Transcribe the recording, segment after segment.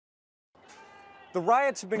The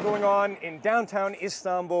riots have been going on in downtown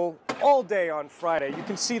Istanbul all day on Friday. You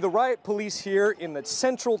can see the riot police here in the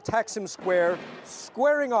central Taksim Square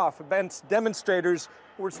squaring off against demonstrators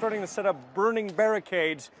who are starting to set up burning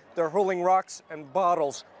barricades. They're hurling rocks and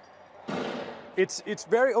bottles. It's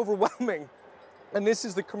very overwhelming, and this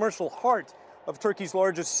is the commercial heart of Turkey's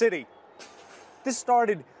largest city. This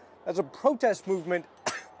started as a protest movement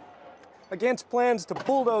against plans to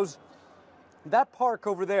bulldoze that park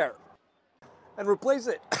over there and replace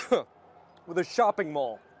it with a shopping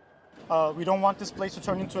mall. We don't want this place to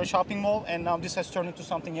turn into a shopping mall, and now this has turned into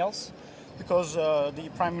something else because the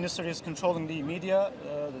Prime Minister is controlling the media,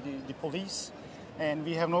 the police, and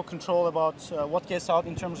we have no control about what gets out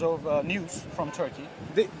in terms of news from Turkey.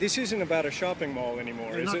 This isn't about a shopping mall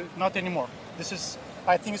anymore, is it? Not anymore.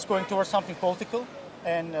 I think it's going towards something political,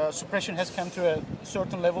 and suppression has come to a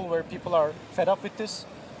certain level where people are fed up with this.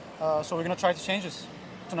 So we're going to try to change this.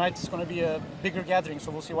 Tonight is going to be a bigger gathering, so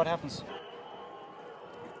we'll see what happens.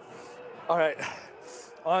 All right.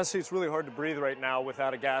 Honestly, it's really hard to breathe right now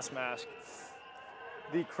without a gas mask.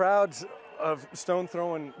 The crowds of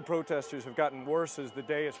stone-throwing protesters have gotten worse as the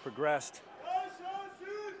day has progressed.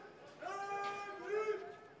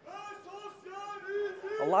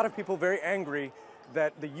 A lot of people very angry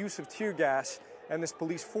that the use of tear gas and this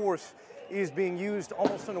police force is being used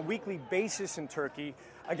almost on a weekly basis in Turkey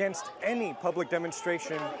against any public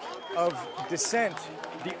demonstration of dissent.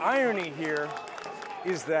 The irony here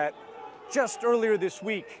is that just earlier this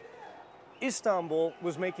week, Istanbul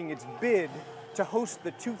was making its bid to host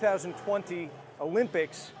the 2020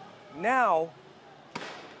 Olympics. Now,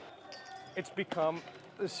 it's become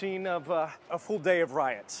the scene of a full day of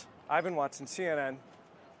riots. Ivan Watson, CNN,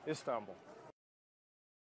 Istanbul.